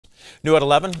New at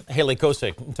 11, Haley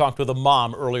Kosick talked with a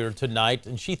mom earlier tonight,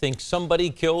 and she thinks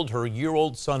somebody killed her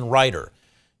year-old son, Ryder.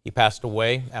 He passed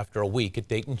away after a week at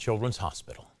Dayton Children's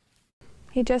Hospital.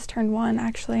 He just turned 1,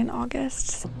 actually, in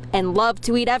August. And loved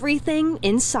to eat everything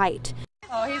in sight.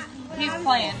 Oh, he's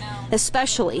playing now.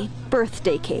 Especially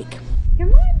birthday cake.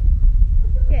 Come on.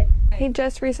 Get. He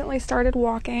just recently started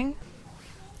walking.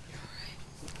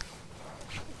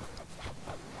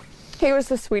 He was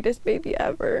the sweetest baby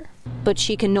ever. But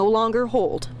she can no longer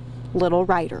hold little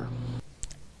Ryder.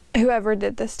 Whoever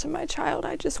did this to my child,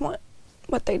 I just want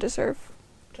what they deserve.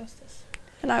 Justice.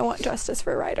 And I want justice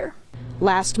for Ryder.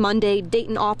 Last Monday,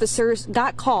 Dayton officers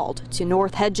got called to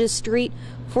North Hedges Street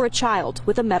for a child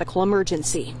with a medical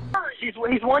emergency. He's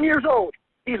 1 year old.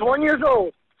 He's 1 year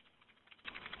old.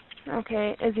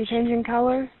 Okay, is he changing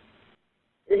color?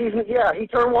 Yeah, he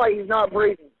turned white. He's not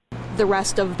breathing. The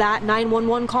rest of that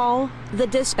 911 call, the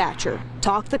dispatcher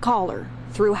talked the caller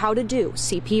through how to do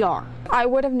CPR. I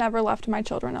would have never left my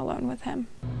children alone with him.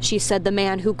 She said the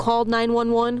man who called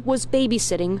 911 was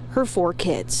babysitting her 4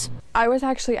 kids. I was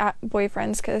actually at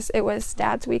boyfriend's because it was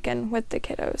Dad's weekend with the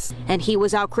kiddos. And he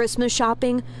was out Christmas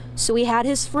shopping, so he had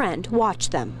his friend watch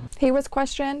them. He was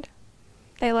questioned.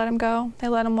 They let him go. They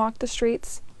let him walk the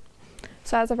streets.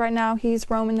 So as of right now, he's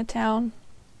roaming the town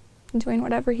and doing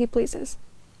whatever he pleases,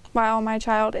 while my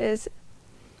child is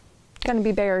going to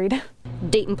be buried.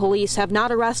 Dayton police have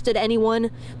not arrested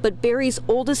anyone, but Barry's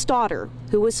oldest daughter,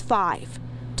 who was 5,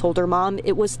 told her mom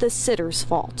it was the sitter's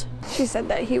fault. She said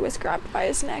that he was grabbed by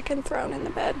his neck and thrown in the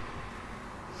bed.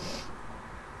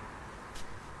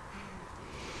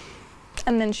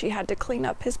 And then she had to clean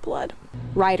up his blood.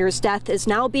 Ryder's death is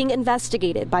now being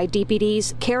investigated by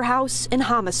DPD's Care House and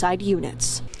Homicide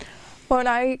units. When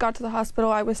I got to the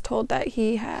hospital, I was told that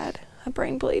he had a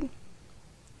brain bleed.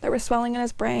 There was swelling in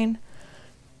his brain.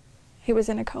 He was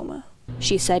in a coma.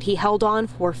 She said he held on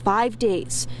for 5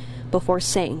 days before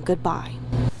saying goodbye.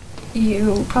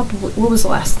 What was the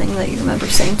last thing that you remember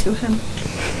saying to him?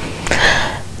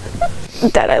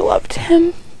 That I loved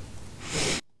him.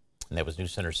 And that was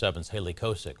News Center 7's Haley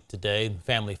Kosick. Today, the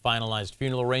family finalized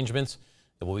funeral arrangements.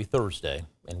 It will be Thursday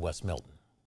in West Milton.